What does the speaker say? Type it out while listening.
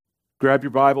Grab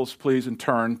your Bibles, please, and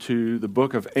turn to the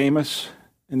book of Amos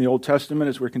in the Old Testament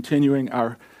as we're continuing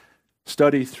our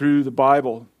study through the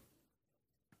Bible.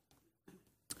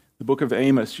 The book of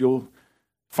Amos, you'll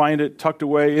find it tucked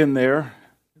away in there.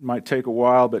 It might take a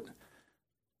while, but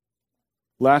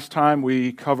last time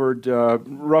we covered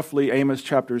roughly Amos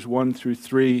chapters 1 through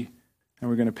 3, and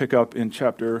we're going to pick up in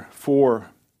chapter 4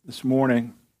 this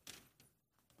morning.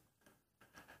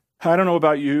 I don't know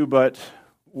about you, but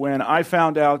when I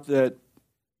found out that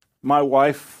my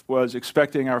wife was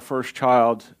expecting our first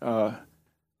child,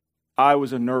 I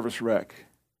was a nervous wreck.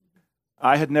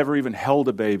 I had never even held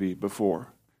a baby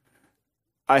before.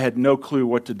 I had no clue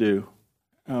what to do.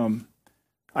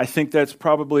 I think that's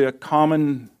probably a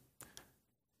common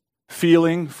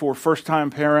feeling for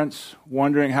first-time parents,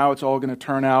 wondering how it's all going to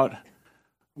turn out,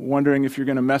 wondering if you're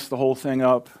going to mess the whole thing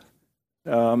up.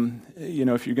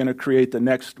 If you're going to create the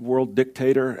next world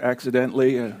dictator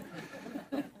accidentally.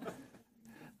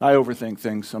 I overthink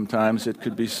things sometimes, it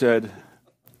could be said.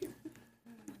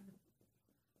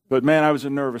 But man, I was a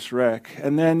nervous wreck.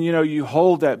 And then, you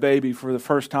hold that baby for the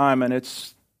first time, and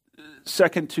it's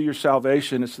second to your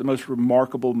salvation. It's the most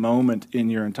remarkable moment in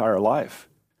your entire life.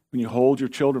 When you hold your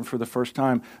children for the first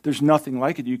time, there's nothing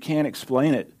like it. You can't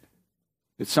explain it.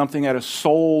 It's something at a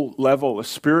soul level, a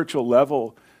spiritual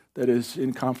level, that is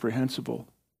incomprehensible.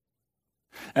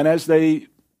 And as they,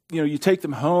 you take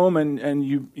them home and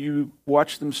you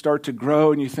watch them start to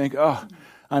grow and you think, oh,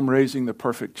 I'm raising the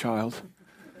perfect child.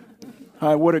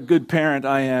 What a good parent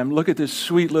I am. Look at this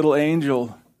sweet little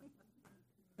angel.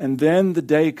 And then the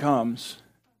day comes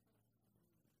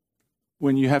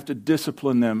when you have to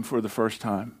discipline them for the first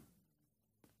time.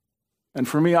 And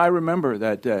for me, I remember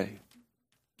that day.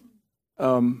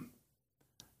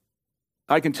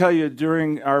 I can tell you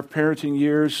during our parenting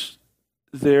years,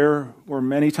 there were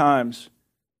many times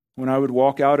when I would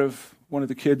walk out of one of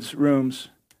the kids' rooms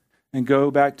and go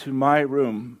back to my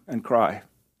room and cry.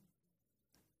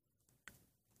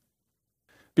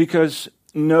 Because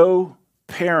no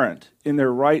parent in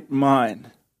their right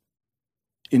mind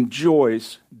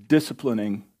enjoys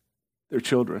disciplining their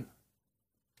children.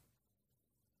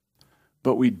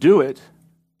 But we do it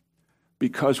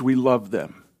because we love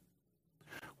them.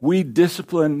 We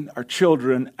discipline our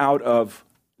children out of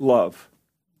love.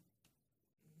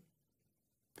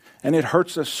 And it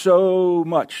hurts us so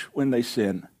much when they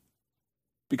sin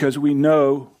because we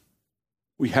know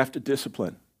we have to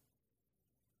discipline.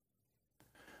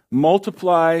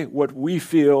 Multiply what we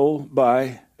feel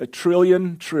by a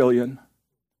trillion,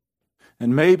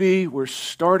 and maybe we're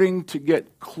starting to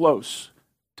get close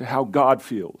to how God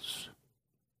feels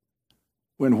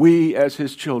when we, as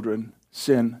His children,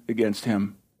 sin against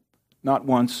Him. Not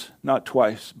once, not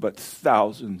twice, but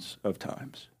thousands of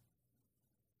times.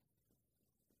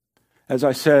 As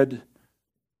I said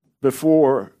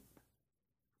before,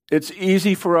 it's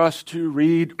easy for us to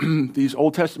read these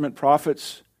Old Testament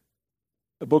prophets,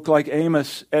 a book like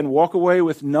Amos, and walk away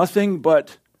with nothing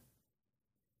but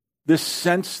this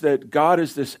sense that God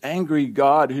is this angry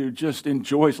God who just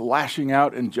enjoys lashing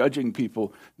out and judging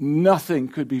people. Nothing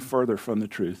could be further from the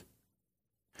truth.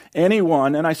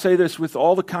 Anyone, and I say this with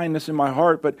all the kindness in my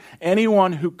heart, but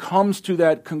anyone who comes to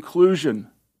that conclusion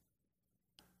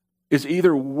is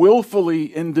either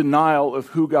willfully in denial of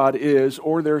who God is,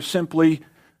 or they're simply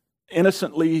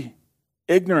innocently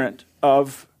ignorant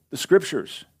of the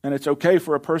Scriptures. And it's okay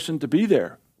for a person to be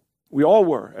there. We all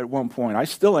were at one point. I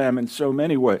still am in so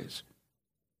many ways.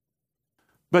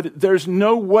 But there's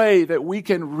no way that we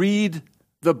can read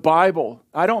the Bible.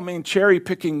 I don't mean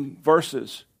cherry-picking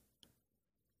verses.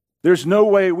 There's no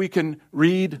way we can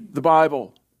read the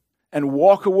Bible and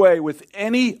walk away with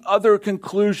any other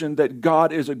conclusion that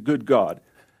God is a good God,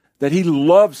 that He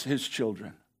loves His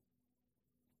children.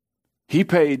 He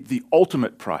paid the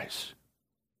ultimate price,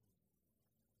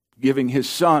 giving His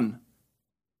Son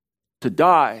to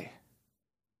die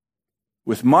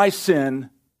with my sin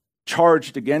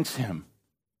charged against Him.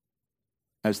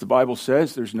 As the Bible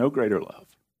says, there's no greater love.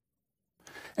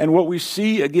 And what we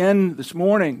see again this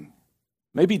morning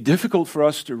may be difficult for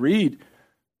us to read,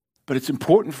 but it's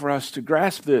important for us to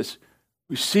grasp this.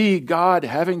 We see God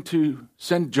having to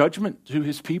send judgment to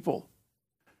His people.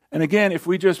 And again, if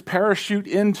we just parachute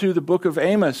into the book of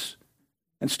Amos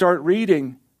and start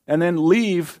reading and then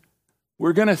leave,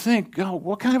 we're going to think, oh,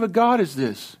 what kind of a God is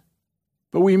this?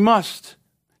 But we must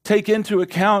take into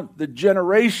account the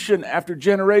generation after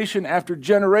generation after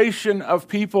generation of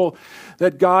people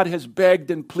that God has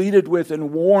begged and pleaded with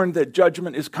and warned that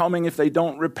judgment is coming if they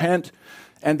don't repent,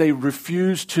 and they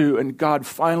refuse to, and God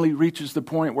finally reaches the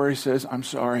point where He says, I'm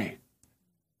sorry.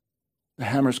 The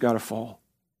hammer's got to fall.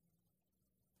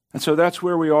 And so that's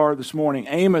where we are this morning.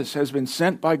 Amos has been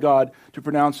sent by God to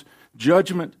pronounce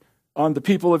judgment on the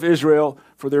people of Israel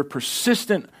for their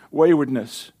persistent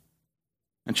waywardness.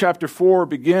 And chapter 4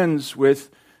 begins with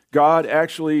God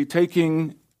actually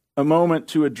taking a moment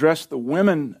to address the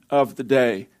women of the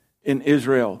day in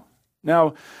Israel.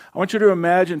 Now, I want you to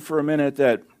imagine for a minute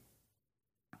that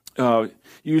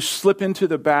you slip into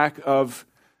the back of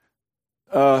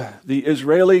the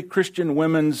Israeli Christian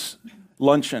women's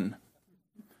luncheon.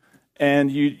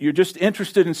 And you're just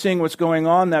interested in seeing what's going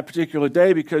on that particular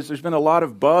day because there's been a lot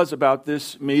of buzz about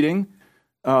this meeting.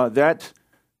 That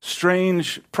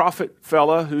strange prophet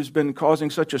fella who's been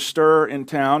causing such a stir in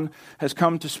town has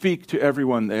come to speak to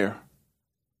everyone there.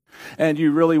 And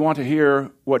you really want to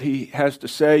hear what he has to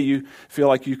say. You feel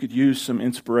like you could use some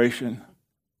inspiration.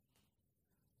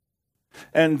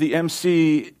 And the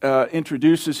MC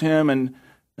introduces him, and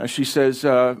she says,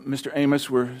 Mr. Amos,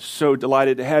 we're so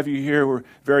delighted to have you here. We're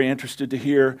very interested to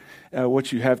hear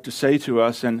what you have to say to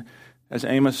us. And as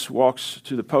Amos walks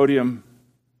to the podium,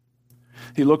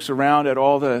 he looks around at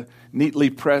all the neatly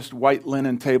pressed white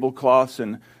linen tablecloths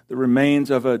and the remains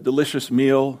of a delicious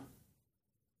meal.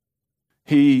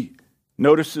 He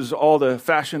notices all the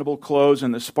fashionable clothes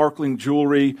and the sparkling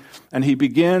jewelry, and he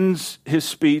begins his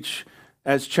speech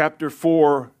as chapter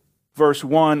 4, verse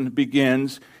 1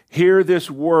 begins, "Hear this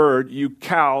word, you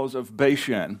cows of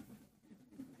Bashan."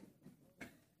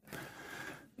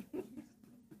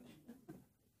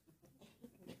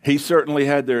 He certainly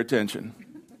had their attention.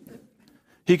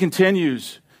 He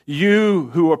continues,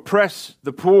 "You who oppress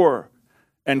the poor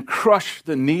and crush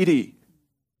the needy."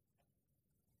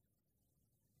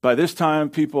 By this time,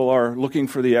 people are looking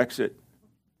for the exit.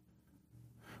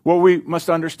 What we must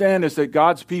understand is that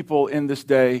God's people in this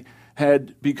day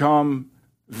had become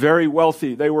very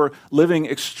wealthy. They were living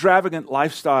extravagant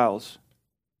lifestyles.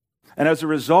 And as a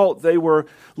result, they were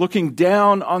looking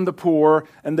down on the poor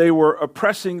and they were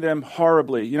oppressing them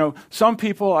horribly. You know, some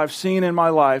people I've seen in my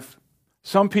life,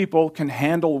 some people can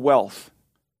handle wealth,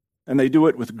 and they do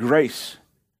it with grace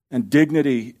and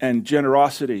dignity and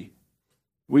generosity.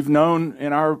 We've known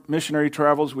in our missionary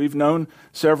travels, we've known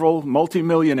several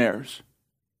multimillionaires,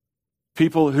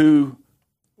 people who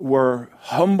were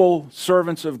humble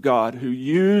servants of God, who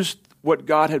used what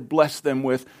God had blessed them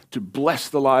with to bless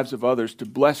the lives of others, to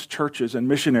bless churches and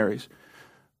missionaries.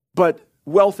 But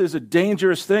wealth is a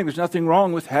dangerous thing. There's nothing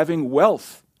wrong with having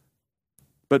wealth.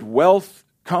 But wealth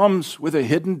comes with a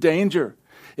hidden danger.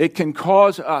 It can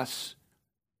cause us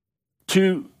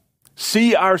to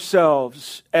see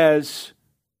ourselves as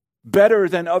better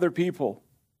than other people,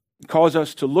 cause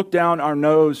us to look down our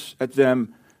nose at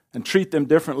them and treat them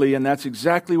differently. And that's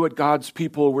exactly what God's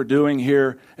people were doing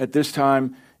here at this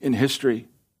time in history.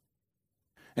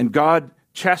 And God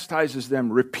chastises them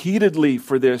repeatedly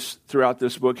for this throughout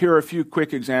this book. Here are a few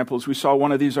quick examples. We saw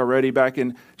one of these already back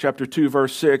in chapter 2,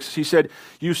 verse 6. He said,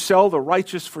 "You sell the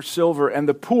righteous for silver and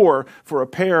the poor for a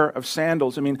pair of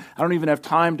sandals." I mean, I don't even have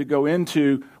time to go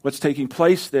into what's taking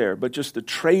place there, but just the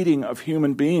trading of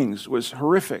human beings was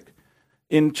horrific.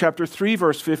 In chapter 3,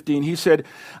 verse 15, he said,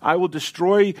 "I will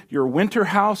destroy your winter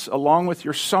house along with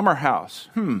your summer house."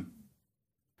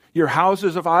 Your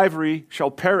houses of ivory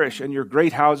shall perish, and your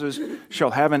great houses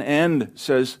shall have an end,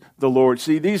 says the Lord.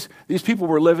 See, these people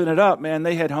were living it up, man.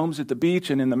 They had homes at the beach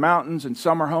and in the mountains, and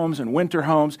summer homes and winter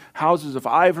homes, houses of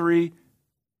ivory.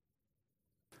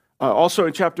 Also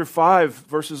in chapter 5,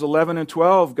 verses 11 and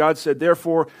 12, God said,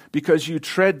 "Therefore, because you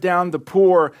tread down the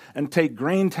poor and take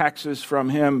grain taxes from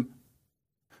him,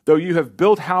 though you have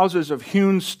built houses of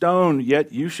hewn stone,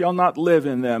 yet you shall not live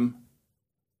in them.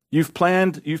 You've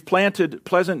planted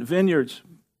pleasant vineyards,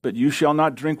 but you shall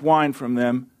not drink wine from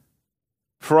them.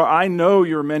 For I know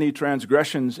your many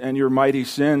transgressions and your mighty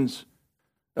sins,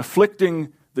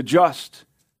 afflicting the just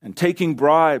and taking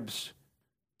bribes,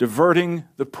 diverting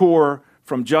the poor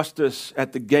from justice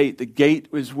at the gate." The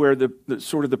gate was where the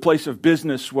sort of the place of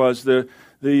business was.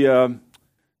 The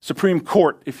Supreme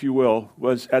Court, if you will,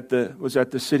 was at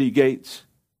the city gates.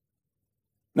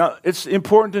 Now, it's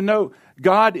important to note,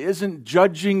 God isn't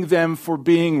judging them for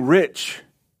being rich,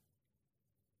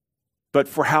 but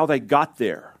for how they got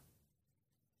there.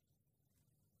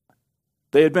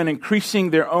 They had been increasing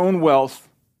their own wealth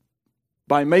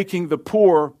by making the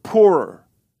poor poorer.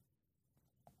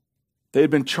 They had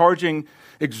been charging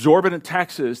exorbitant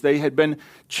taxes. They had been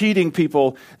cheating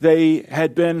people. They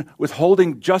had been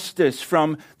withholding justice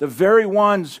from the very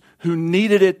ones who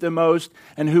needed it the most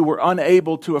and who were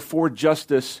unable to afford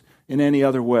justice in any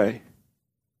other way.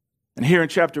 And here in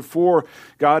chapter 4,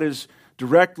 God is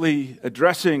directly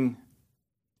addressing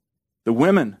the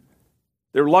women.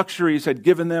 Their luxuries had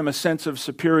given them a sense of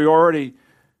superiority,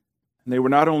 And they were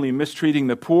not only mistreating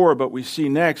the poor, but we see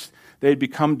next, they had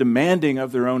become demanding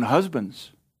of their own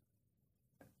husbands.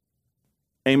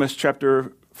 Amos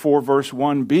chapter 4, verse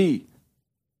 1b.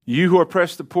 You who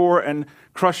oppress the poor and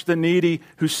crush the needy,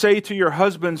 who say to your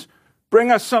husbands,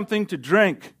 bring us something to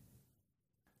drink.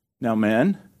 Now,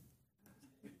 men,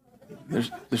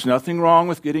 there's nothing wrong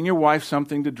with getting your wife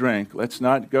something to drink. Let's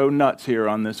not go nuts here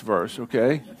on this verse,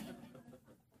 okay?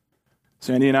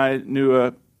 Sandy and I knew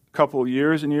a couple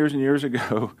years and years and years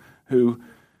ago who,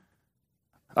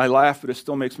 I laugh, but it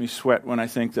still makes me sweat when I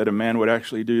think that a man would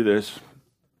actually do this.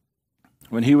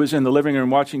 When he was in the living room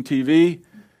watching TV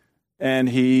and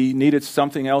he needed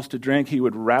something else to drink, he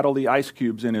would rattle the ice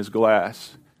cubes in his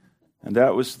glass. And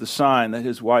that was the sign that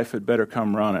his wife had better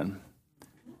come running.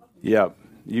 Yep,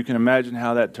 you can imagine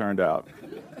how that turned out.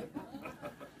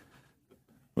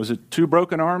 Was it 2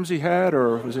 broken arms he had,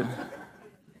 or was it...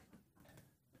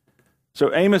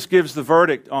 So Amos gives the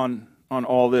verdict on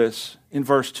all this in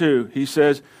verse 2. He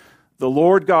says, the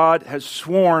Lord God has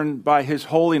sworn by his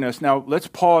holiness. Now, let's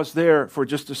pause there for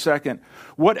just a second.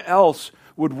 What else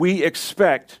would we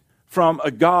expect from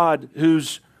a God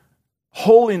whose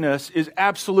holiness is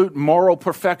absolute moral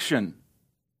perfection?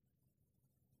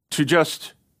 To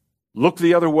just look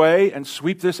the other way and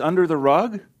sweep this under the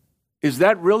rug? Is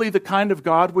that really the kind of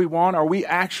God we want? Are we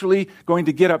actually going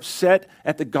to get upset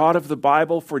at the God of the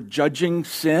Bible for judging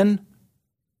sin?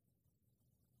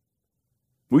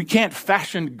 We can't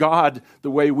fashion God the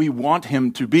way we want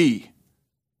him to be.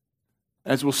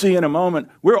 As we'll see in a moment,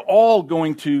 we're all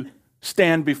going to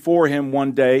stand before him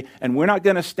one day, and we're not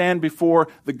going to stand before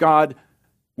the God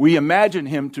we imagine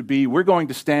him to be. We're going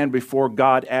to stand before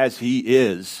God as he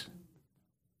is.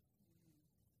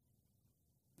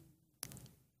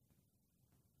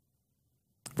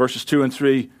 Verses 2 and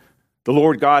 3, the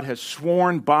Lord God has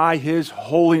sworn by his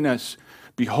holiness.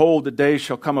 Behold, the day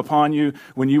shall come upon you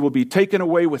when you will be taken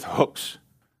away with hooks,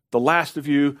 the last of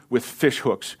you with fish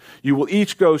hooks. You will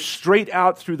each go straight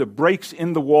out through the breaks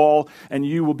in the wall, and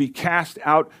you will be cast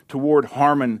out toward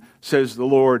Harmon, says the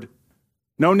Lord.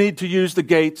 No need to use the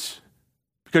gates,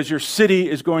 because your city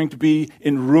is going to be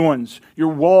in ruins. Your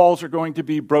walls are going to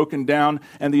be broken down,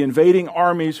 and the invading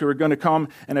armies who are going to come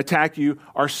and attack you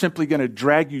are simply going to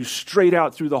drag you straight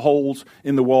out through the holes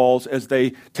in the walls as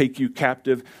they take you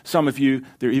captive. Some of you,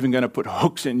 they're even going to put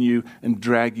hooks in you and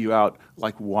drag you out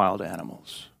like wild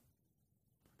animals.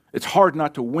 It's hard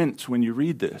not to wince when you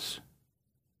read this.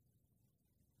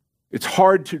 It's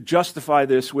hard to justify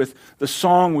this with the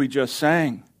song we just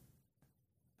sang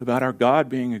about our God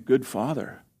being a good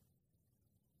father.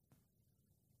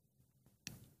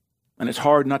 And it's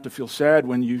hard not to feel sad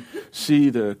when you see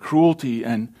the cruelty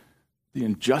and the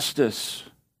injustice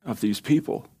of these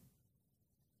people.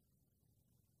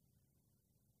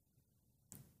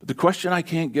 But the question I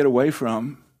can't get away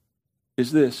from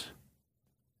is this: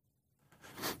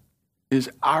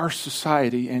 is our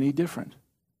society any different?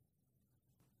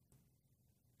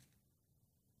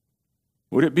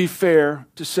 Would it be fair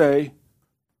to say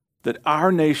that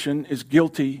our nation is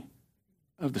guilty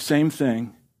of the same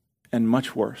thing and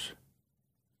much worse?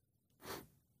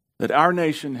 That our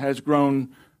nation has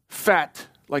grown fat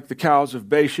like the cows of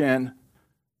Bashan,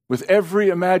 with every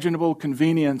imaginable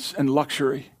convenience and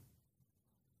luxury.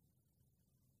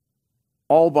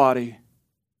 All body,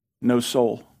 no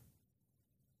soul.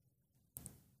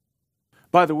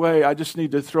 By the way, I just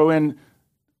need to throw in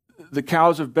the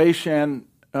cows of Bashan.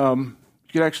 You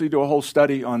could actually do a whole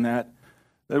study on that.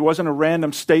 It wasn't a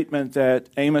random statement that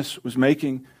Amos was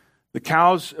making. The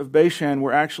cows of Bashan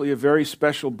were actually a very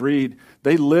special breed.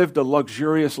 They lived a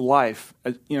luxurious life,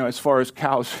 as far as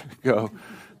cows go.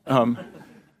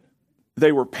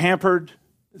 They were pampered.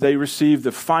 They received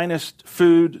the finest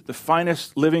food, the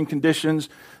finest living conditions.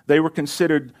 They were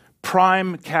considered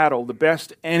prime cattle, the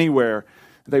best anywhere.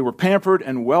 They were pampered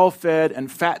and well-fed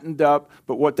and fattened up,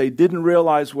 but what they didn't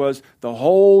realize was the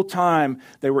whole time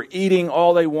they were eating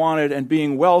all they wanted and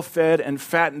being well-fed and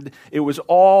fattened, it was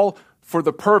all for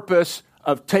the purpose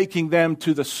of taking them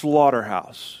to the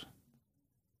slaughterhouse.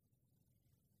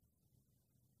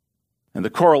 And the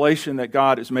correlation that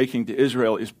God is making to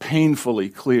Israel is painfully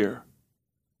clear.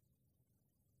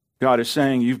 God is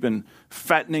saying, you've been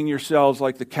fattening yourselves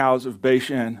like the cows of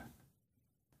Bashan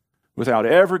without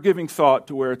ever giving thought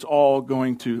to where it's all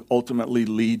going to ultimately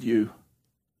lead you.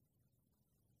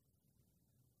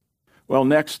 Well,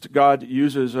 next, God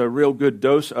uses a real good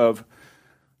dose of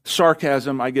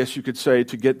sarcasm, I guess you could say,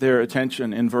 to get their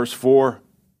attention in verse 4.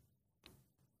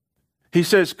 He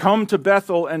says, come to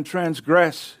Bethel and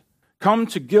transgress. Come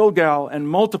to Gilgal and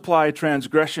multiply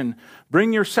transgression.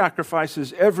 Bring your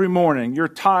sacrifices every morning, your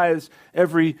tithes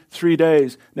every 3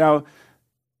 days. Now,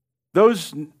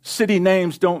 those city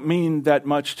names don't mean that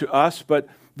much to us, but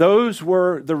those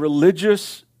were the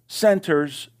religious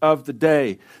centers of the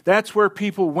day. That's where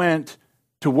people went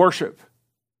to worship.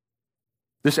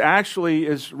 This actually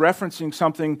is referencing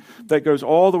something that goes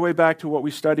all the way back to what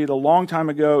we studied a long time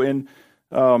ago in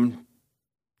 1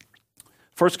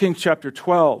 Kings chapter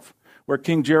 12, where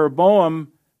King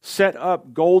Jeroboam set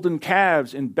up golden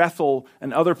calves in Bethel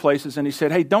and other places, and he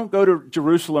said, hey, don't go to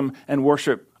Jerusalem and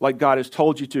worship like God has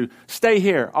told you to. Stay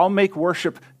here. I'll make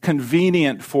worship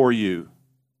convenient for you.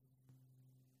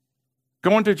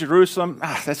 Going to Jerusalem,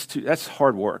 that's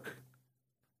hard work.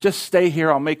 Just stay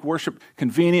here. I'll make worship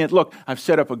convenient. Look, I've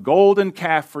set up a golden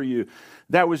calf for you.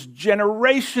 That was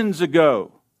generations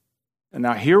ago. And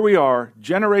now here we are,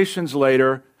 generations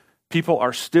later. People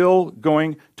are still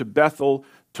going to Bethel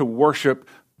to worship,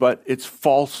 but it's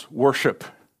false worship.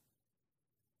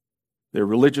 Their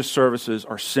religious services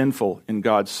are sinful in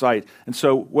God's sight. And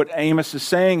so what Amos is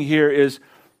saying here is,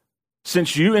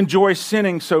 since you enjoy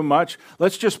sinning so much,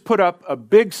 let's just put up a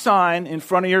big sign in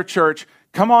front of your church.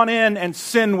 Come on in and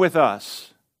sin with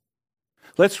us.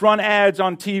 Let's run ads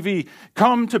on TV.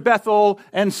 Come to Bethel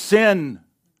and sin.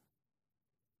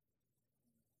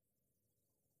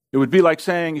 It would be like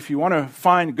saying, if you want to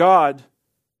find God,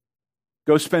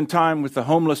 go spend time with the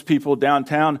homeless people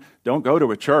downtown. Don't go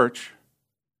to a church.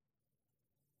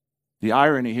 The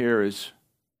irony here is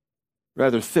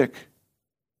rather thick.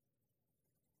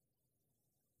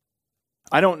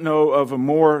 I don't know of a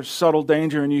more subtle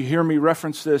danger, and you hear me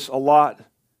reference this a lot.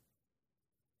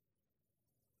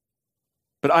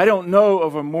 But I don't know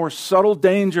of a more subtle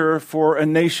danger for a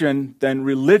nation than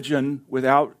religion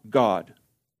without God.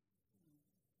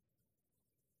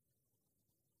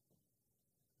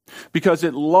 Because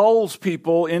it lulls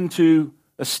people into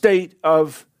a state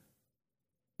of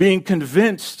being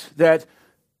convinced that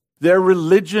their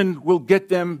religion will get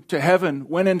them to heaven,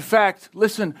 when in fact,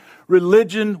 listen,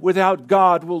 religion without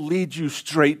God will lead you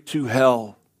straight to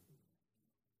hell.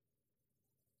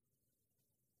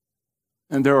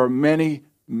 And there are many,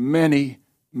 many,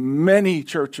 many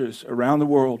churches around the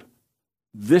world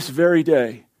this very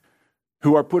day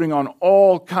who are putting on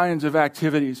all kinds of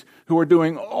activities, who are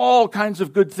doing all kinds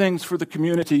of good things for the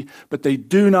community, but they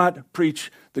do not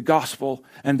preach the gospel,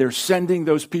 and they're sending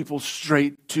those people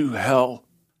straight to hell.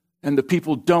 And the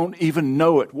people don't even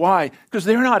know it. Why? Because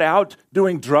they're not out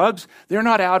doing drugs. They're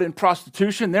not out in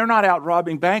prostitution. They're not out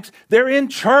robbing banks. They're in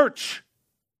church.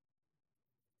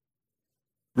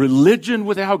 Religion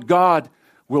without God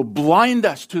will blind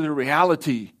us to the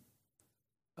reality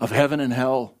of heaven and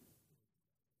hell.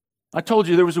 I told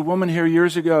you there was a woman here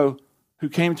years ago who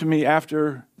came to me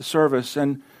after the service,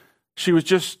 and she was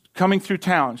just coming through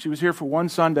town. She was here for one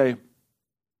Sunday.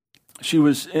 She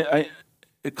was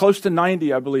close to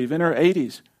 90, I believe, in her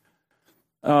 80s.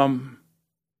 And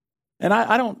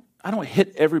I don't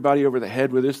hit everybody over the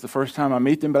head with this the first time I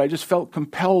meet them, but I just felt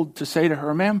compelled to say to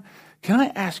her, ma'am, can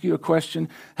I ask you a question?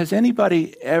 Has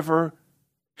anybody ever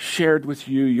shared with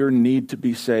you your need to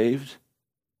be saved?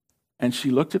 And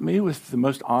she looked at me with the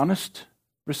most honest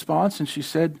response, and she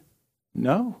said,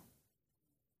 no.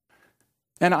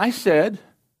 And I said,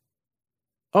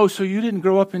 oh, so you didn't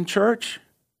grow up in church?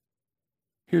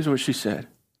 Here's what she said.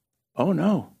 Oh,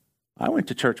 no, I went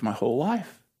to church my whole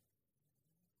life.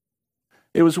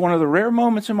 It was one of the rare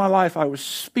moments in my life I was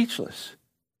speechless.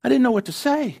 I didn't know what to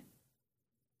say.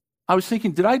 I was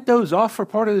thinking, did I doze off for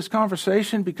part of this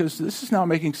conversation? Because this is not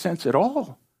making sense at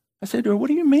all. I said to her, what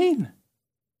do you mean?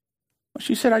 Well,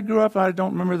 she said, I grew up, I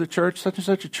don't remember the church, such and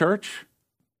such a church.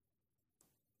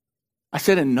 I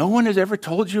said, and no one has ever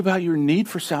told you about your need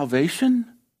for salvation?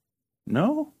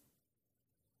 No.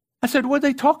 I said, what did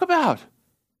they talk about?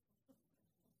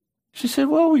 She said,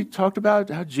 well, we talked about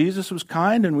how Jesus was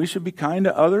kind and we should be kind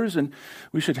to others and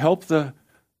we should help the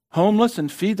homeless and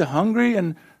feed the hungry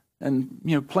and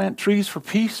plant trees for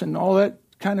peace and all that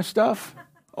kind of stuff.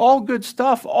 All good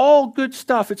stuff, all good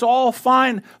stuff. It's all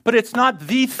fine, but it's not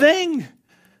the thing.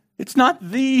 It's not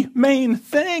the main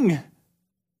thing.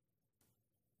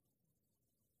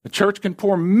 The church can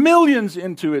pour millions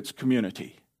into its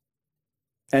community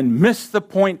and miss the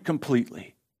point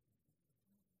completely.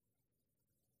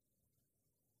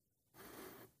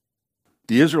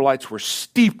 The Israelites were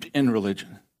steeped in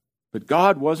religion, but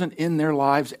God wasn't in their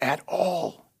lives at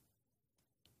all.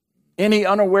 Any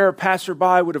unaware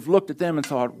passerby would have looked at them and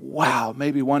thought, wow,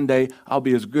 maybe one day I'll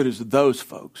be as good as those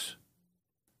folks.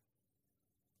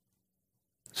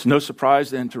 It's no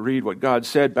surprise then to read what God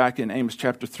said back in Amos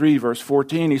chapter 3, verse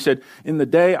 14. He said, "In the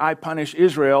day I punish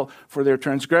Israel for their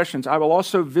transgressions, I will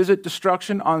also visit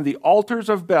destruction on the altars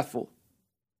of Bethel,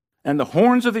 and the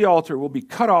horns of the altar will be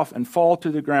cut off and fall to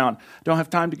the ground." Don't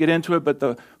have time to get into it, but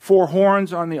the 4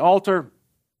 horns on the altar,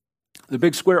 the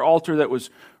big square altar that was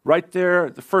right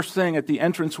there, the first thing at the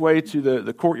entranceway to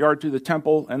the courtyard to the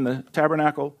temple and the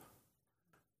tabernacle.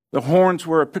 The horns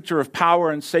were a picture of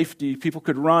power and safety. People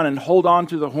could run and hold on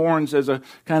to the horns as a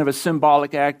kind of a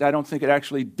symbolic act. I don't think it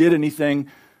actually did anything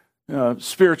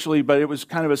spiritually, but it was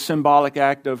kind of a symbolic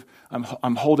act of I'm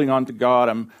holding on to God.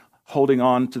 I'm holding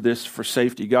on to this for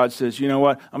safety. God says, you know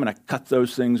what? I'm going to cut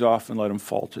those things off and let them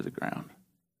fall to the ground.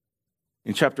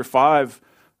 In chapter 5,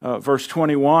 verse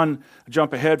 21,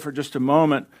 jump ahead for just a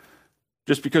moment,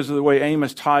 just because of the way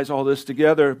Amos ties all this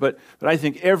together. But I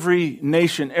think every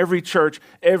nation, every church,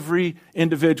 every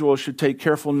individual should take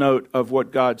careful note of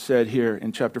what God said here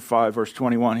in chapter 5, verse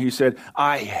 21. He said,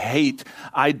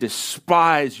 I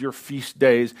despise your feast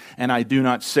days, and I do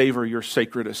not savor your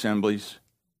sacred assemblies.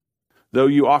 Though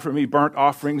you offer me burnt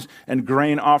offerings and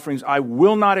grain offerings, I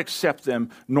will not accept them,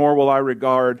 nor will I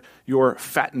regard your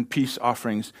fat and peace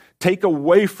offerings. Take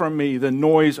away from me the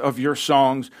noise of your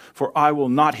songs, for I will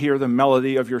not hear the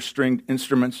melody of your stringed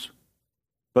instruments.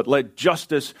 But let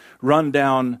justice run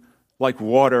down like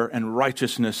water and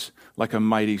righteousness like a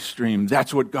mighty stream.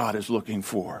 That's what God is looking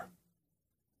for.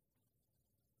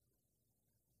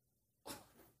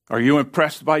 Are you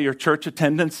impressed by your church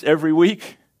attendance every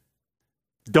week?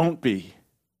 Don't be.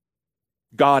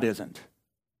 God isn't.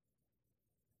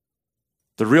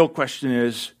 The real question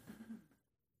is,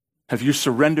 have you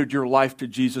surrendered your life to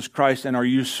Jesus Christ, and are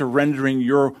you surrendering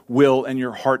your will and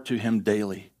your heart to Him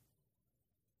daily?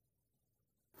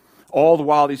 All the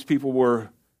while these people were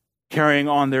carrying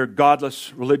on their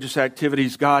godless religious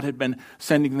activities, God had been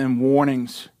sending them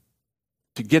warnings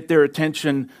to get their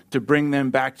attention, to bring them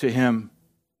back to Him.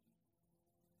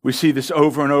 We see this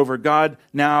over and over. God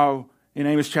now, in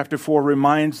Amos chapter 4,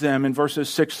 reminds them in verses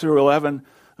 6 through 11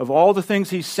 of all the things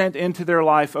He sent into their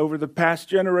life over the past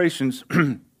generations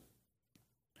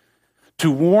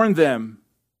to warn them.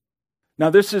 Now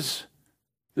this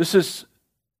is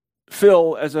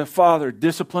Phil as a father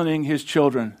disciplining his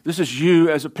children. This is you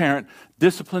as a parent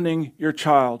disciplining your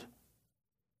child.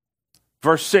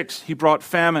 Verse 6, He brought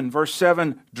famine. Verse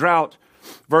 7, drought.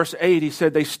 Verse 8, He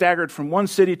said they staggered from one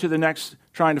city to the next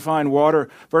trying to find water.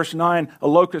 Verse 9, a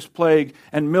locust plague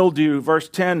and mildew. Verse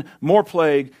 10, more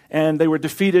plague, and they were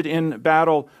defeated in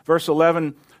battle. Verse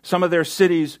 11, some of their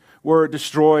cities were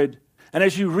destroyed. And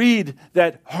as you read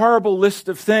that horrible list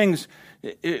of things,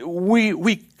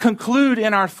 we conclude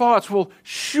in our thoughts, well,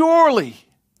 surely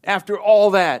after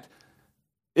all that,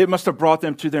 it must have brought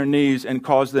them to their knees and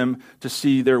caused them to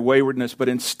see their waywardness. But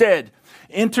instead,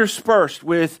 interspersed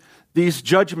with these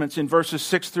judgments in verses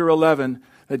 6 through 11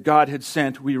 that God had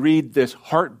sent, we read this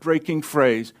heartbreaking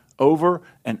phrase over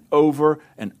and over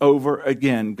and over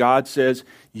again. God says,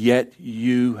 "Yet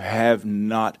you have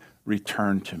not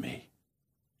returned to me."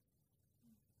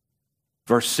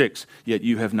 Verse 6, "Yet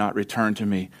you have not returned to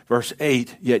me." Verse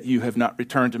 8, "Yet you have not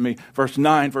returned to me." Verse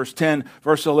 9, verse 10,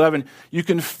 verse 11. You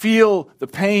can feel the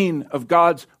pain of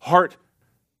God's heart,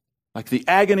 like the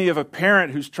agony of a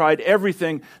parent who's tried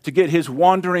everything to get his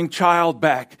wandering child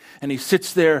back. And he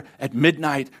sits there at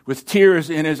midnight with tears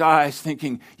in his eyes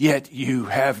thinking, "Yet you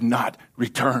have not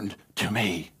returned to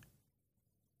me."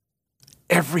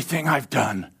 Everything I've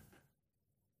done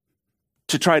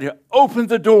to try to open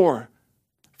the door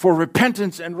for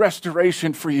repentance and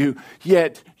restoration for you,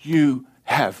 yet you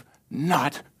have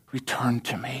not returned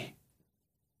to me.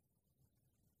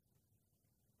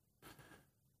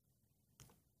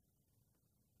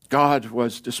 God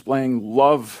was displaying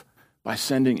love by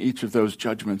sending each of those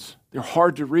judgments. They're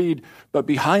hard to read, but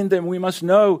behind them we must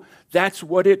know that's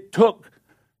what it took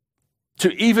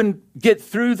to even get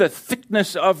through the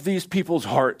thickness of these people's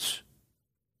hearts.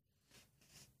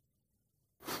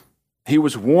 He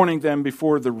was warning them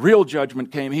before the real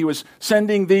judgment came. He was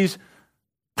sending these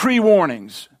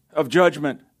pre-warnings of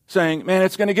judgment, saying, man,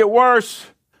 it's going to get worse.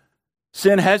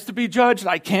 Sin has to be judged.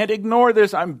 I can't ignore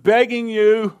this. I'm begging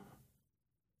you.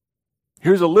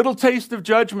 Here's a little taste of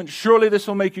judgment. Surely this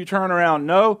will make you turn around.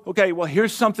 No? Okay, well,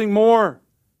 here's something more.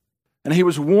 And he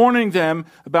was warning them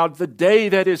about the day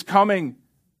that is coming.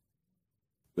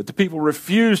 But the people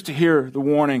refused to hear the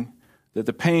warning that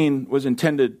the pain was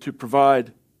intended to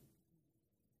provide.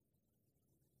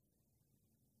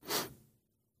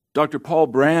 Dr. Paul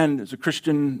Brand is a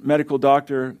Christian medical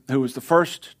doctor who was the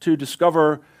first to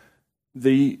discover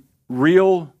the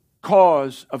real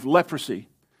cause of leprosy.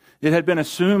 It had been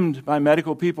assumed by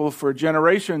medical people for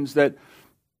generations that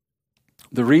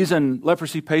the reason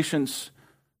leprosy patients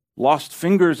lost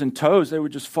fingers and toes, they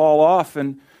would just fall off,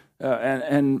 and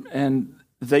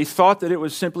they thought that it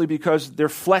was simply because their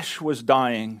flesh was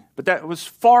dying. But that was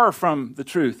far from the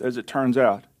truth, as it turns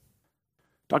out.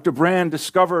 Dr. Brand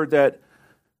discovered that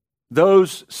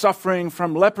those suffering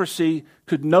from leprosy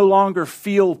could no longer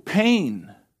feel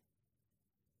pain.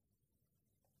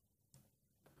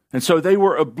 And so they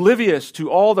were oblivious to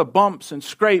all the bumps and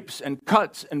scrapes and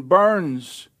cuts and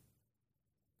burns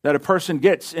that a person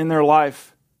gets in their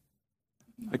life.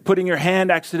 Like putting your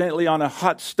hand accidentally on a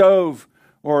hot stove,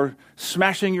 or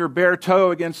smashing your bare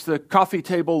toe against the coffee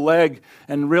table leg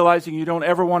and realizing you don't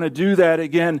ever want to do that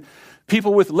again.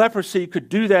 People with leprosy could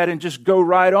do that and just go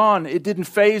right on. It didn't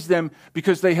faze them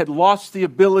because they had lost the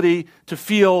ability to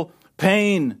feel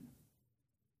pain.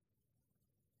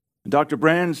 Dr.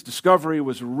 Brand's discovery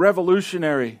was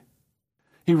revolutionary.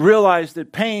 He realized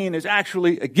that pain is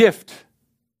actually a gift.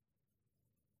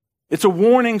 It's a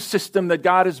warning system that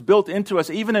God has built into us.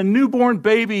 Even a newborn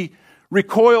baby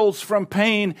recoils from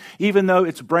pain, even though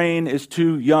its brain is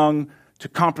too young to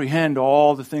comprehend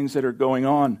all the things that are going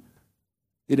on.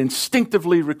 It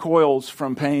instinctively recoils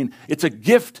from pain. It's a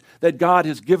gift that God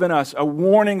has given us, a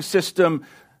warning system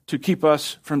to keep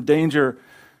us from danger.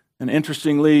 And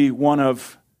interestingly, one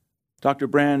of Dr.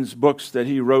 Brand's books that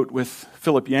he wrote with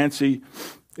Philip Yancey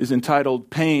is entitled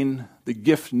Pain, the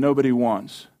Gift Nobody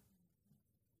Wants.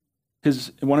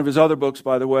 One of his other books,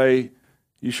 by the way,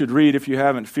 you should read if you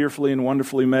haven't, Fearfully and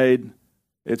Wonderfully Made.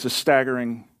 It's a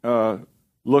staggering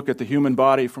look at the human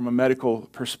body from a medical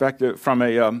perspective, from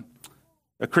a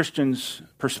Christian's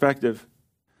perspective.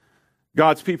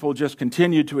 God's people just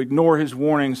continued to ignore his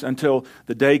warnings until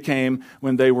the day came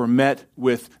when they were met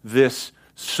with this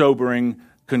sobering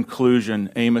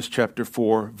conclusion. Amos chapter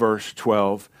 4, verse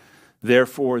 12.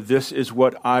 Therefore, this is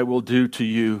what I will do to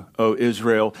you, O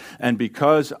Israel. And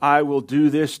because I will do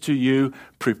this to you,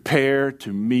 prepare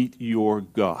to meet your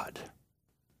God.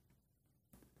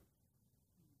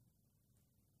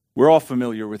 We're all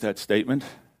familiar with that statement.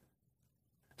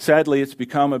 Sadly, it's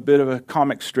become a bit of a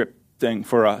comic strip thing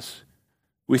for us.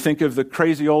 We think of the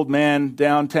crazy old man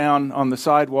downtown on the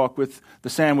sidewalk with the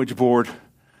sandwich board.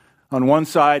 On one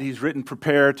side, he's written,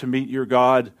 prepare to meet your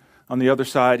God. On the other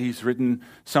side, he's written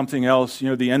something else.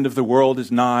 The end of the world is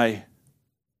nigh.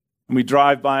 And we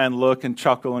drive by and look and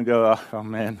chuckle and go, oh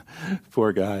man,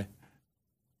 poor guy.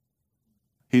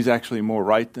 He's actually more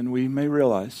right than we may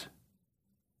realize.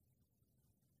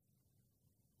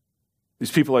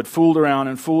 These people had fooled around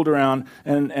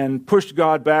and pushed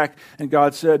God back. And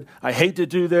God said, I hate to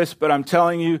do this, but I'm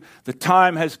telling you, the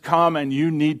time has come and you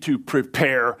need to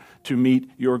prepare to meet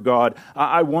your God.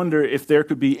 I wonder if there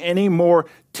could be any more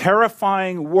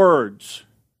terrifying words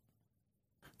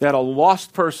that a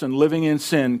lost person living in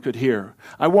sin could hear.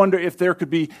 I wonder if there could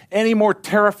be any more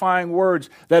terrifying words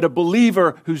that a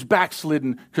believer who's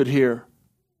backslidden could hear.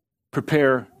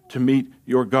 Prepare to meet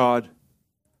your God.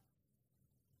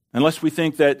 Unless we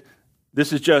think that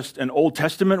this is just an Old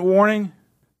Testament warning,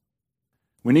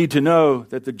 we need to know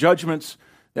that the judgments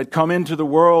that come into the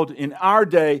world in our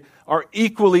day are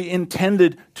equally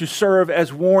intended to serve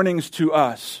as warnings to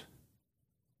us.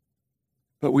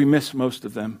 But we miss most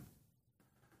of them.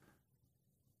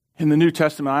 In the New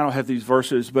Testament, I don't have these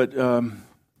verses, but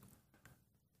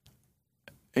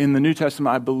in the New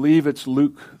Testament, I believe it's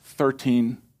Luke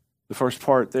 13, the first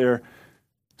part there.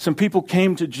 Some people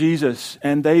came to Jesus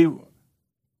and they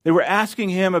were asking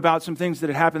him about some things that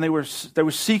had happened. They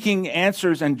were seeking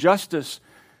answers and justice.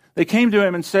 They came to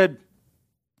him and said,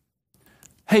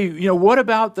 hey, what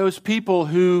about those people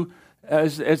who,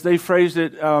 as they phrased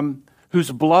it,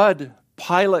 whose blood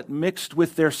Pilate mixed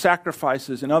with their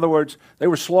sacrifices? In other words, they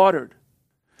were slaughtered.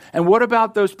 And what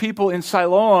about those people in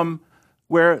Siloam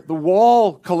where the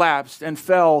wall collapsed and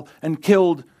fell and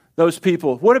killed those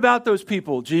people? What about those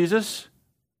people, Jesus?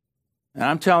 And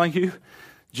I'm telling you,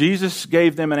 Jesus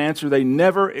gave them an answer they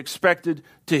never expected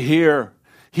to hear.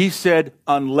 He said,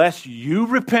 unless you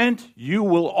repent, you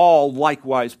will all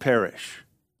likewise perish.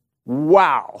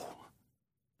 Wow.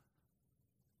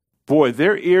 Boy,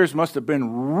 their ears must have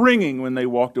been ringing when they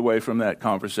walked away from that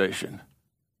conversation.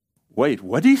 Wait,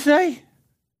 what did he say?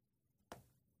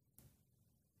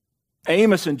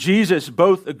 Amos and Jesus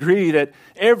both agree that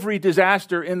every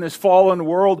disaster in this fallen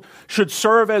world should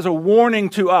serve as a warning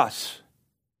to us.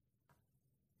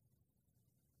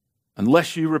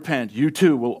 Unless you repent, you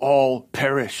too will all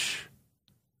perish.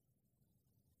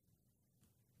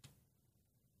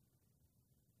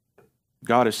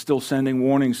 God is still sending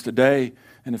warnings today,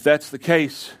 and if that's the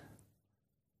case,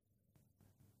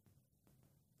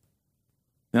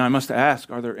 then I must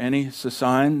ask, are there any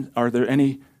signs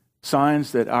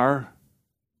that our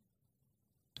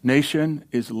nation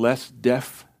is less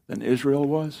deaf than Israel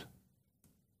was?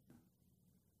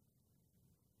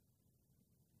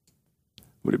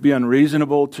 Would it be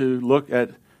unreasonable to look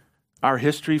at our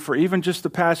history for even just the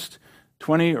past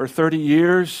 20 or 30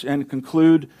 years and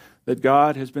conclude that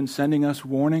God has been sending us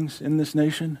warnings in this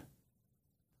nation?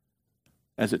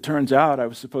 As it turns out, I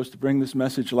was supposed to bring this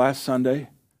message last Sunday.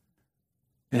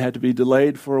 It had to be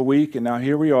delayed for a week, and now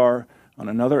here we are on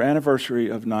another anniversary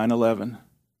of 9/11.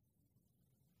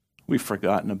 We've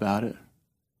forgotten about it.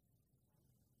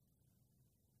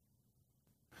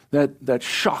 That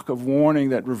shock of warning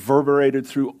that reverberated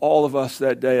through all of us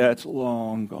that day, that's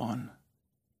long gone.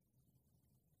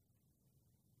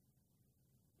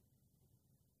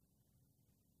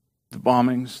 The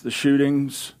bombings, the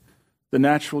shootings, the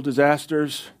natural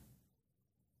disasters,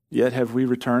 yet have we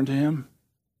returned to Him?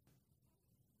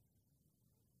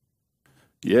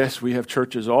 Yes, we have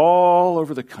churches all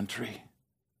over the country.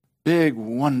 Big,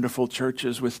 wonderful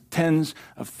churches with tens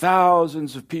of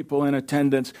thousands of people in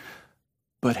attendance.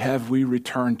 But have we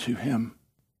returned to Him?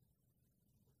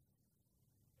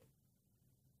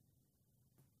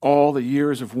 All the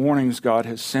years of warnings God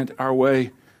has sent our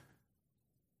way,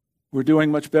 we're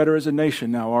doing much better as a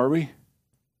nation now, are we?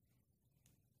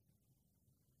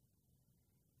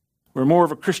 We're more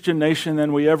of a Christian nation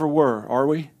than we ever were, are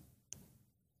we?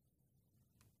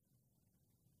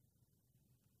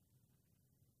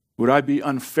 Would I be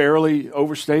unfairly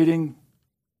overstating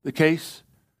the case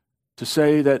to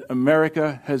say that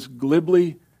America has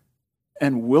glibly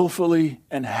and willfully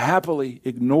and happily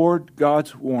ignored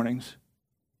God's warnings?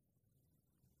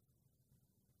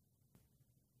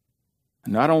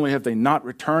 And not only have they not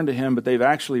returned to Him, but they've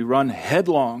actually run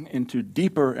headlong into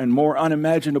deeper and more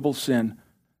unimaginable sin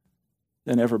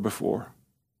than ever before.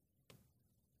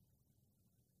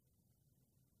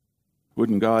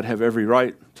 Wouldn't God have every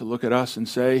right to look at us and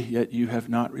say, "Yet you have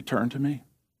not returned to me"?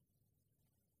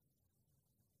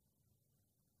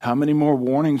 How many more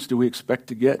warnings do we expect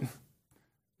to get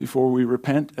before we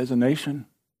repent as a nation?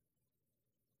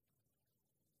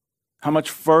 How much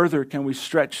further can we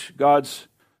stretch God's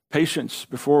patience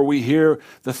before we hear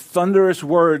the thunderous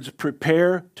words,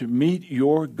 "Prepare to meet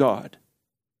your God"?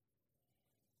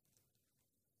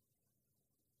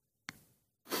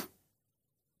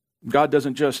 God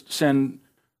doesn't just send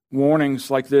warnings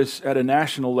like this at a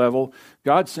national level.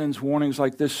 God sends warnings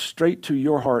like this straight to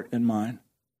your heart and mine.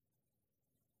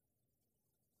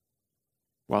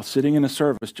 While sitting in a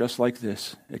service just like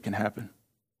this, it can happen.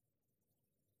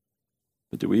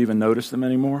 But do we even notice them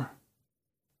anymore?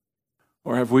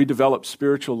 Or have we developed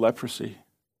spiritual leprosy?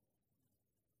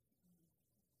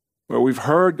 Where we've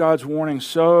heard God's warnings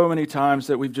so many times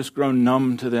that we've just grown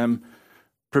numb to them.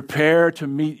 Prepare to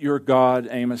meet your God,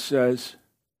 Amos says.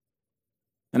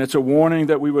 And it's a warning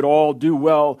that we would all do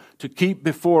well to keep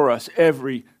before us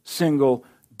every single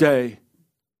day.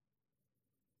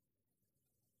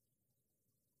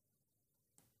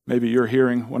 Maybe you're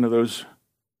hearing one of those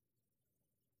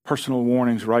personal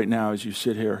warnings right now as you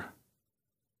sit here.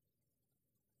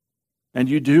 And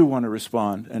you do want to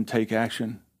respond and take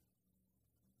action.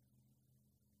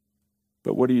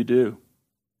 But what do?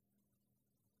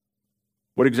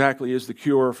 What exactly is the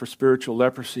cure for spiritual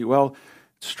leprosy? Well,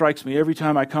 it strikes me every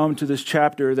time I come to this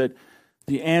chapter that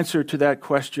the answer to that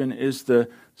question is the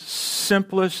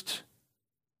simplest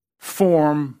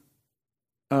form,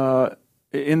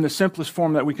 in the simplest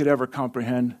form that we could ever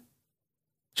comprehend.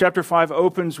 Chapter 5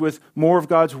 opens with more of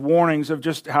God's warnings of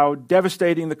just how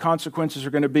devastating the consequences are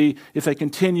going to be if they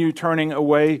continue turning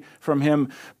away from Him.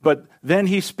 But then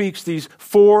He speaks these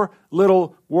 4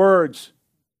 little words.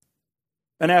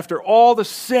 And after all the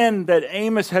sin that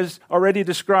Amos has already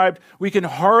described, we can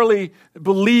hardly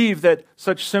believe that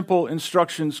such simple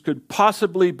instructions could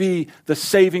possibly be the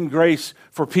saving grace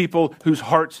for people whose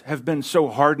hearts have been so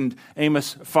hardened.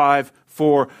 Amos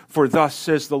 5:4, "For thus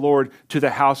says the Lord to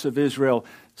the house of Israel,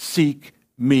 seek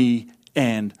me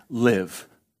and live."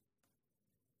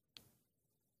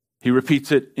 He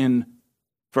repeats it in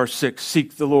verse 6,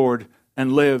 seek the Lord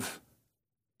and live.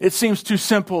 It seems too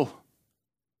simple.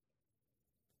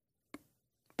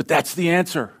 But that's the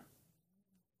answer.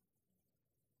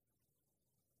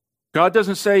 God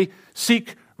doesn't say,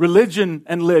 seek religion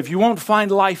and live. You won't find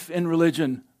life in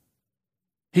religion.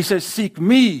 He says, seek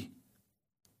me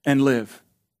and live.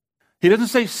 He doesn't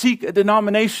say, seek a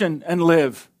denomination and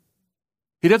live.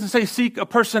 He doesn't say, seek a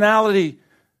personality,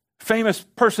 famous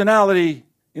personality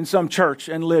in some church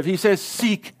and live. He says,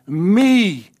 seek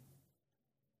me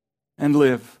and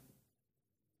live.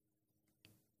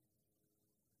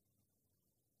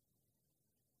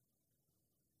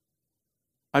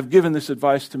 I've given this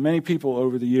advice to many people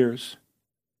over the years.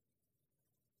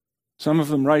 Some of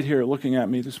them right here looking at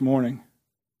me this morning.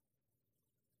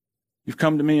 You've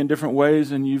come to me in different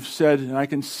ways and you've said, and I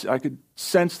could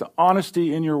sense the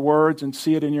honesty in your words and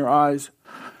see it in your eyes.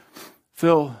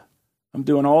 Phil, I'm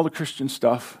doing all the Christian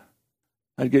stuff.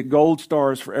 I get gold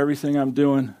stars for everything I'm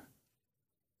doing,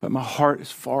 but my heart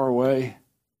is far away.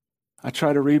 I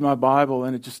try to read my Bible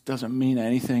and it just doesn't mean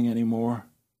anything anymore.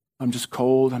 I'm just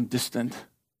cold, I'm distant.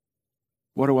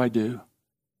 What do I do?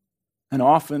 And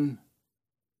often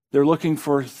they're looking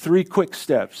for 3 quick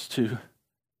steps to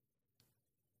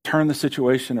turn the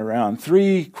situation around.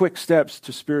 3 quick steps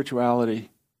to spirituality.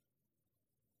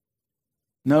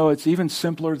 No, it's even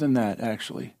simpler than that,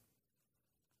 actually.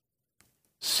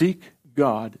 Seek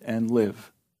God and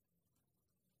live.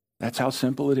 That's how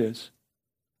simple it is.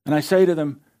 And I say to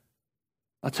them,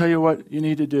 I'll tell you what you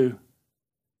need to do.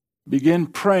 Begin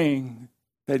praying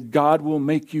that God will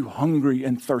make you hungry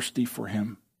and thirsty for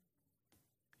Him.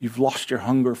 You've lost your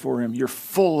hunger for Him. You're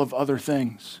full of other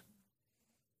things.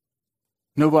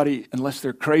 Nobody, unless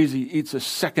they're crazy, eats a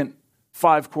second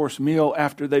 5-course meal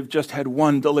after they've just had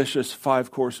one delicious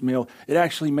 5-course meal. It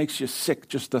actually makes you sick,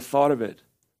 just the thought of it.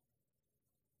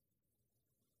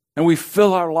 And we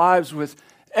fill our lives with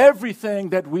everything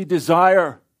that we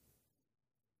desire.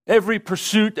 Every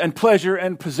pursuit and pleasure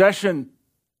and possession.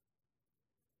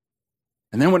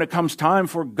 And then when it comes time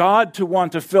for God to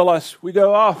want to fill us, we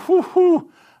go,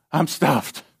 I'm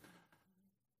stuffed.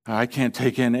 I can't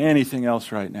take in anything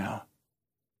else right now.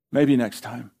 Maybe next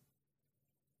time.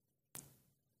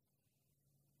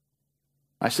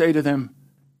 I say to them,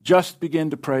 just begin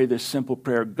to pray this simple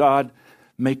prayer. God,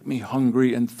 make me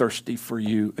hungry and thirsty for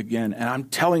you again. And I'm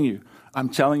telling you,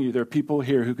 there are people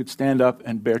here who could stand up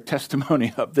and bear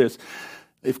testimony of this.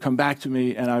 They've come back to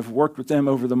me, and I've worked with them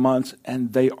over the months,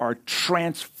 and they are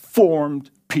transformed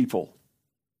people.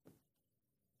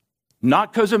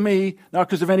 Not because of me, not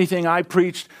because of anything I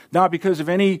preached, not because of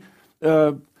any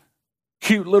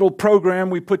cute little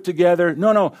program we put together.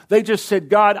 No, they just said,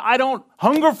 God, I don't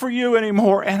hunger for you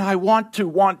anymore, and I want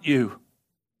you.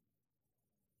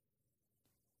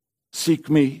 Seek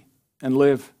me and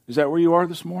live. Is that where you are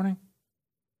this morning?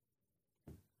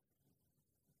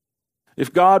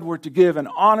 If God were to give an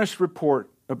honest report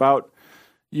about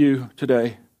you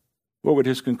today, what would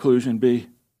His conclusion be?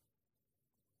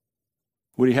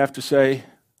 Would He have to say,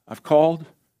 I've called,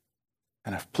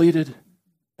 and I've pleaded,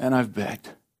 and I've begged,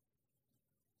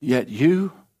 yet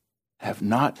you have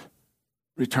not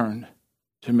returned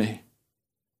to me?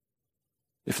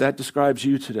 If that describes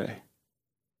you today,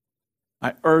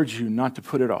 I urge you not to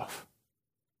put it off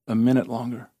a minute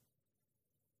longer.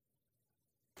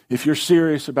 If you're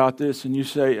serious about this and you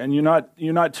say, and you're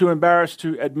not too embarrassed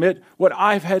to admit what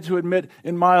I've had to admit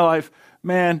in my life,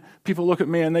 man, people look at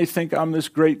me and they think I'm this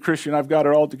great Christian. I've got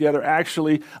it all together.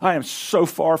 Actually, I am so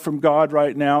far from God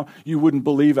right now, you wouldn't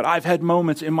believe it. I've had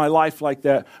moments in my life like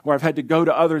that where I've had to go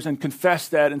to others and confess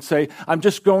that and say, I'm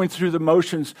just going through the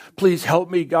motions. Please help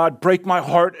me, God. Break my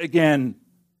heart again.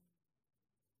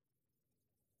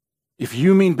 If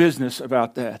you mean business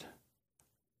about that,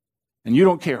 and you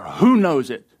don't care who knows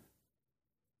it,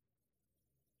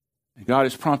 and God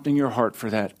is prompting your heart for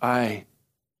that, I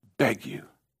beg you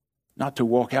not to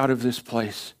walk out of this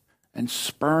place and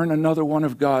spurn another one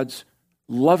of God's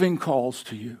loving calls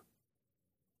to you,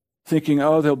 thinking,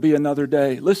 there'll be another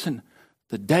day. Listen,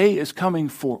 the day is coming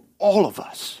for all of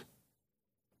us.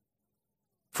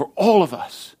 For all of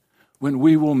us, when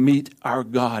we will meet our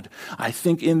God. I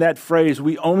think in that phrase,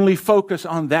 we only focus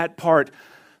on that part,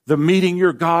 the meeting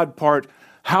your God part.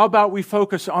 How about we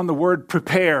focus on the word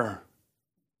prepare?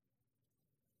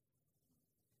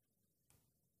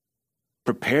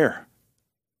 Prepare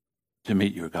to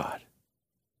meet your God.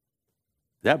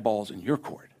 That ball's in your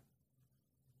court.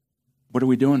 What are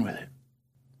we doing with it?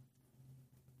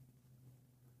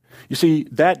 You see,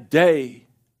 that day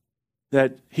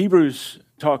that Hebrews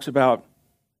talks about,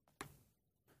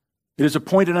 it is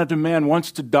appointed unto man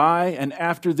once to die, and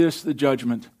after this the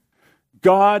judgment.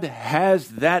 God has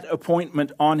that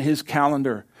appointment on His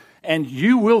calendar, and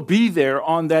you will be there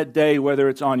on that day, whether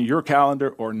it's on your calendar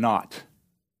or not.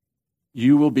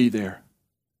 You will be there.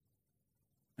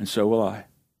 And so will I.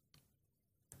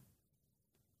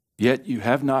 Yet you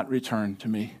have not returned to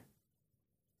me.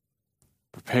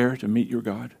 Prepare to meet your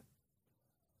God.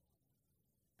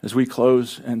 As we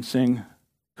close and sing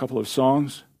a couple of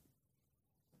songs,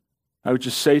 I would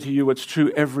just say to you what's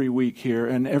true every week here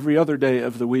and every other day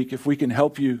of the week. If we can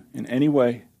help you in any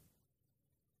way,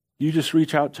 you just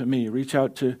reach out to me. Reach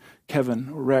out to Kevin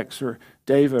or Rex or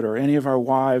David or any of our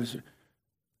wives.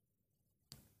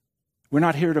 We're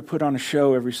not here to put on a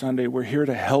show every Sunday. We're here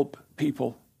to help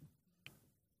people.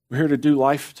 We're here to do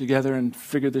life together and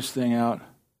figure this thing out.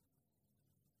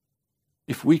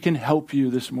 If we can help you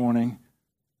this morning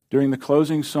during the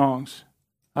closing songs,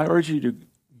 I urge you to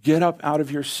get up out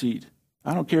of your seat.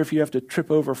 I don't care if you have to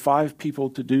trip over 5 people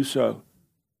to do so.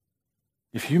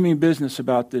 If you mean business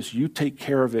about this, you take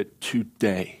care of it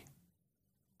today.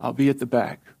 I'll be at the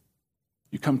back.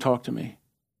 You come talk to me.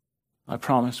 I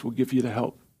promise we'll give you the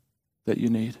help that you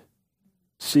need.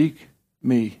 Seek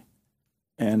me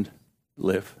and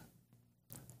live.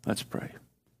 Let's pray.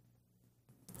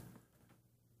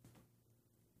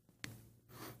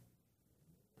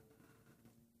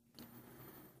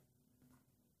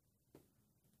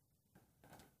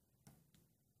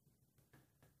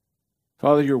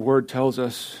 Father, your word tells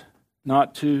us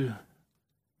not to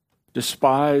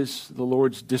despise the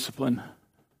Lord's discipline.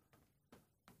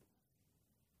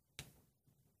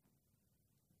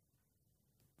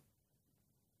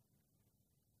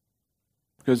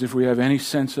 Because if we have any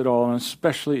sense at all, and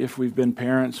especially if we've been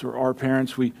parents or are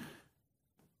parents, we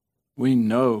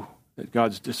know that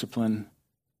God's discipline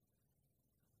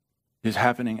is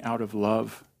happening out of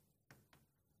love.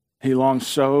 He longs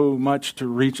so much to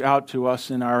reach out to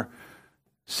us in our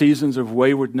seasons of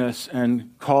waywardness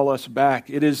and call us back.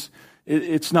 It's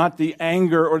not the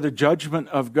anger or the judgment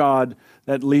of God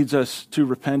that leads us to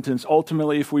repentance.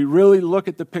 Ultimately, if we really look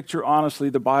at the picture honestly,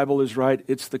 the Bible is right.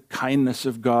 It's the kindness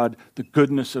of God, the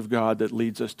goodness of God that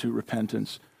leads us to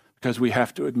repentance, because we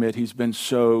have to admit he's been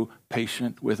so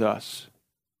patient with us.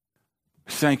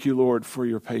 Thank you, Lord, for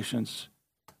your patience.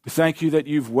 We thank you that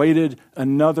you've waited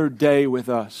another day with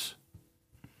us.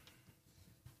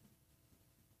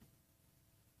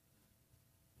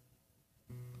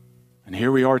 And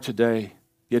here we are today,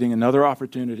 getting another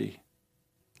opportunity.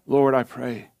 Lord, I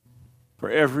pray for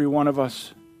every one of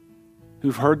us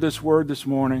who've heard this word this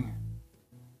morning.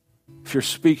 If you're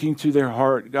speaking to their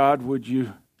heart, God, would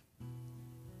you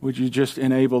just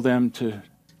enable them to,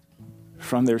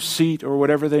 from their seat or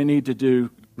whatever they need to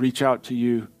do, reach out to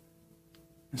you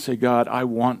and say, God, I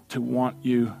want to want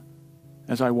you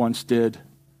as I once did.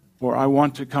 Or I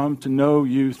want to come to know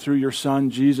you through your Son,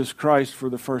 Jesus Christ, for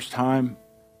the first time.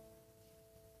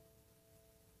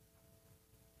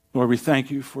 Lord, we thank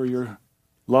you for your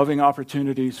loving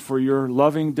opportunities, for your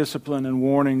loving discipline and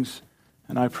warnings.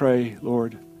 And I pray,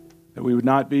 Lord, that we would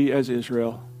not be as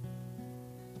Israel.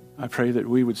 I pray that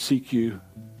we would seek you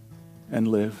and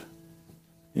live.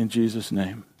 In Jesus'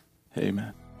 name,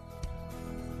 amen.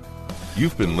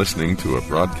 You've been listening to a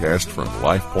broadcast from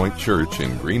Life Point Church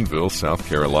in Greenville, South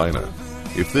Carolina.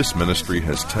 If this ministry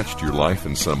has touched your life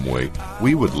in some way,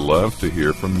 we would love to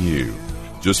hear from you.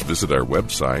 Just visit our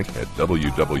website at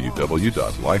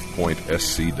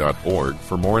www.lifepointsc.org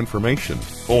for more information.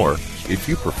 Or, if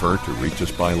you prefer to reach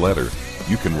us by letter,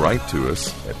 you can write to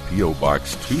us at P.O.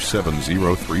 Box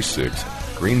 27036,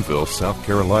 Greenville, South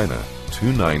Carolina,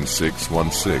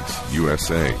 29616,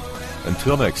 USA.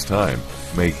 Until next time,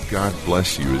 may God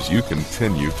bless you as you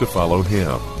continue to follow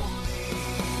Him.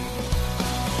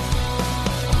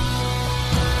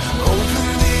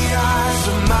 Open the eyes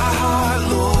of my heart,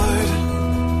 Lord.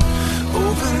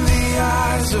 Open the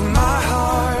eyes of my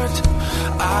heart.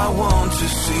 I want to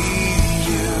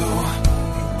see you.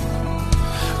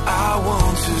 I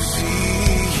want to see you.